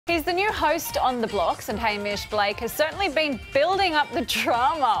He's the new host on The Blocks, and Hamish Blake has certainly been building up the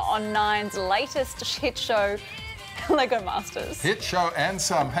drama on Nine's latest hit show, Lego Masters. Hit show and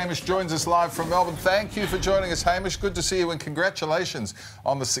some. Hamish joins us live from Melbourne. Thank you for joining us, Hamish. Good to see you, and congratulations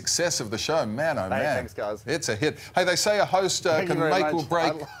on the success of the show. Man, oh man. Thanks, guys. It's a hit. Hey, they say a host can make or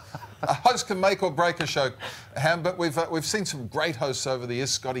break. A host can make or break a show, Ham, but we've seen some great hosts over the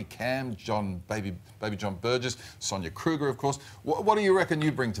years. Scotty Cam, Baby John Burgess, Sonia Kruger, of course. What do you reckon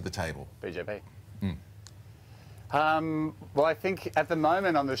you bring to the table? BJP. Well, I think at the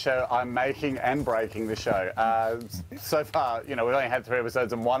moment on the show, I'm making and breaking the show. So far, you know, we've only had 3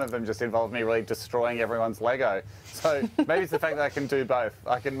 episodes, and one of them just involved me really destroying everyone's Lego. So maybe it's the fact that I can do both.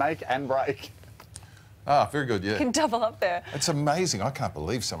 I can make and break. Ah, very good, yeah. You can double up there. It's amazing. I can't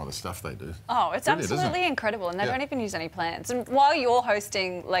believe some of the stuff they do. Oh, it's brilliant, absolutely incredible, and they don't even use any plans. And while you're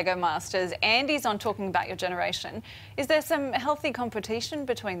hosting Lego Masters, Andy's on talking about your generation. Is there some healthy competition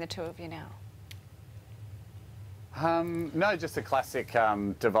between the two of you now? No, just a classic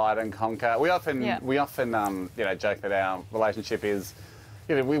divide and conquer. We often you know, joke that our relationship is,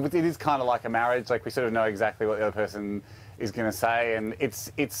 you know, it is kind of like a marriage. Like, we sort of know exactly what the other person is going to say, and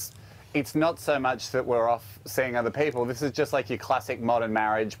it's not so much that we're off seeing other people. This is just like your classic modern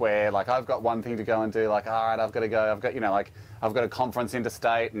marriage where, like, I've got one thing to go and do, like, all right, I've got to go, I've got, you know, like, I've got a conference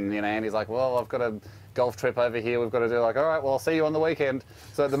interstate, and, you know, Andy's like, well, I've got a golf trip over here, we've got to do, like, all right, well, I'll see you on the weekend.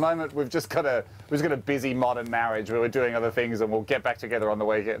 So at the moment, we've just got a busy modern marriage where we're doing other things, and we'll get back together on the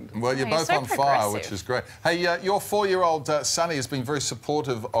weekend. Well, you're both on fire, which is great. Hey, your 4-year-old Sonny has been very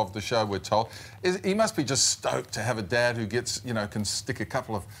supportive of the show, we're told. He must be just stoked to have a dad who gets, you know, can stick a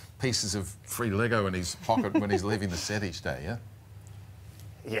couple of pieces of free Lego in his pocket when he's leaving the set each day, yeah?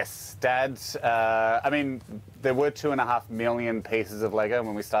 Yes, Dad. I mean, there were 2.5 million pieces of Lego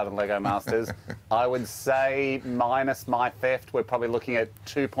when we started Lego Masters. I would say, minus my theft, we're probably looking at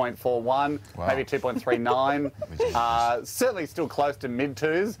 2.41, maybe 2.39. Certainly still close to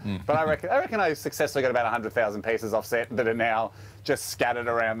mid-twos, but I reckon I successfully got about 100,000 pieces offset that are now just scattered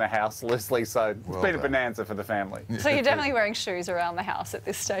around the house loosely. So it's been a bonanza for the family. So you're definitely wearing shoes around the house at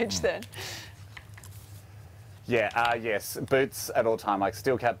this stage, then. Yeah, yes, boots at all time, like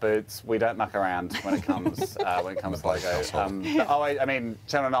steel cap boots. We don't muck around when it comes to Lego. I mean,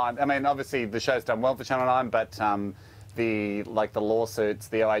 Channel 9. I mean, obviously the show's done well for Channel 9, but the lawsuits,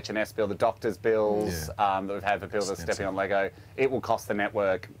 the OH&S bill, the doctors' bills that we've had for people that are stepping on Lego, it will cost the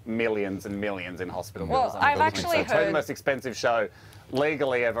network millions and millions in hospital bills. I've actually heard... It's probably the most expensive show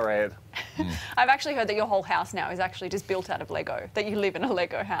legally ever aired. I've actually heard that your whole house now is actually just built out of Lego, that you live in a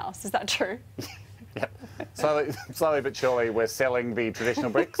Lego house. Is that true? Yeah. Slowly but surely, we're selling the traditional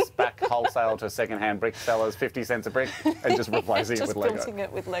bricks back wholesale to second-hand brick sellers, 50 cents a brick, and just replacing it with Lego. Just building it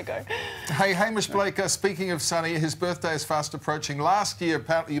with Lego. Hey, Hamish Blake, speaking of Sonny, his birthday is fast approaching. Last year,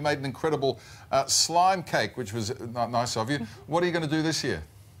 apparently, you made an incredible slime cake, which was nice of you. What are you going to do this year?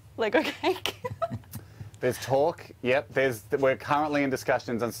 Lego cake. There's talk, yep. We're currently in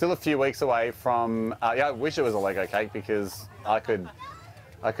discussions, and still a few weeks away from... yeah, I wish it was a Lego cake, because I could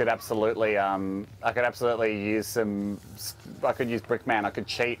absolutely use some. I could use Brickman. I could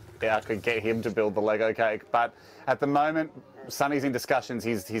cheat. I could get him to build the Lego cake. But at the moment, Sonny's in discussions.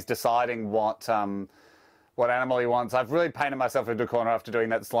 He's deciding what animal he wants. I've really painted myself into a corner after doing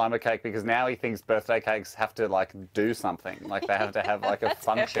that Slimer cake, because now he thinks birthday cakes have to, like, do something. Like, they have to have, like, a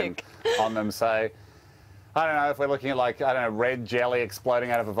function on them. So I don't know if we're looking at, like, I don't know, red jelly exploding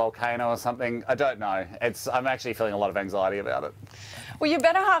out of a volcano or something. I don't know. I'm actually feeling a lot of anxiety about it. Well, your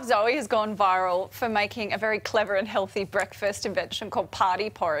better half, Zoe, has gone viral for making a very clever and healthy breakfast invention called party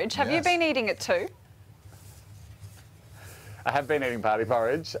porridge. Have you been eating it too? I have been eating party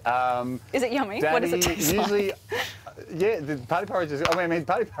porridge. Is it yummy? Daddy, what does it taste like? Yeah, the party porridge is... I mean,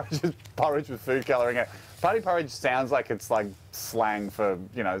 party porridge is porridge with food colouring in it. Party porridge sounds like it's, like, slang for,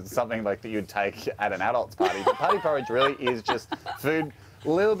 you know, something like that you'd take at an adult's party. But party porridge really is just food, a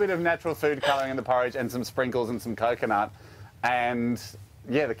little bit of natural food colouring in the porridge and some sprinkles and some coconut. And,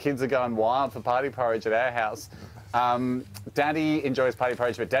 yeah, the kids are going wild for party porridge at our house. Daddy enjoys party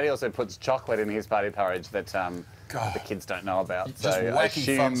porridge, but Daddy also puts chocolate in his party porridge that the kids don't know about. Just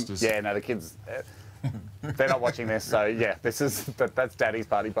wacky funsters. Yeah, no, the kids... they're not watching this, so yeah, that's Daddy's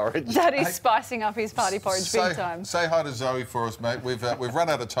party porridge. Daddy's spicing up his party porridge big time. Say hi to Zoe for us, mate. We've run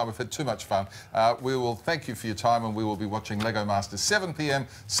out of time. We've had too much fun. We will thank you for your time, and we will be watching Lego Masters 7 p.m.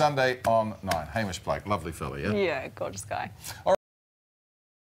 Sunday on 9. Hamish Blake, lovely fella, yeah? Yeah, gorgeous guy.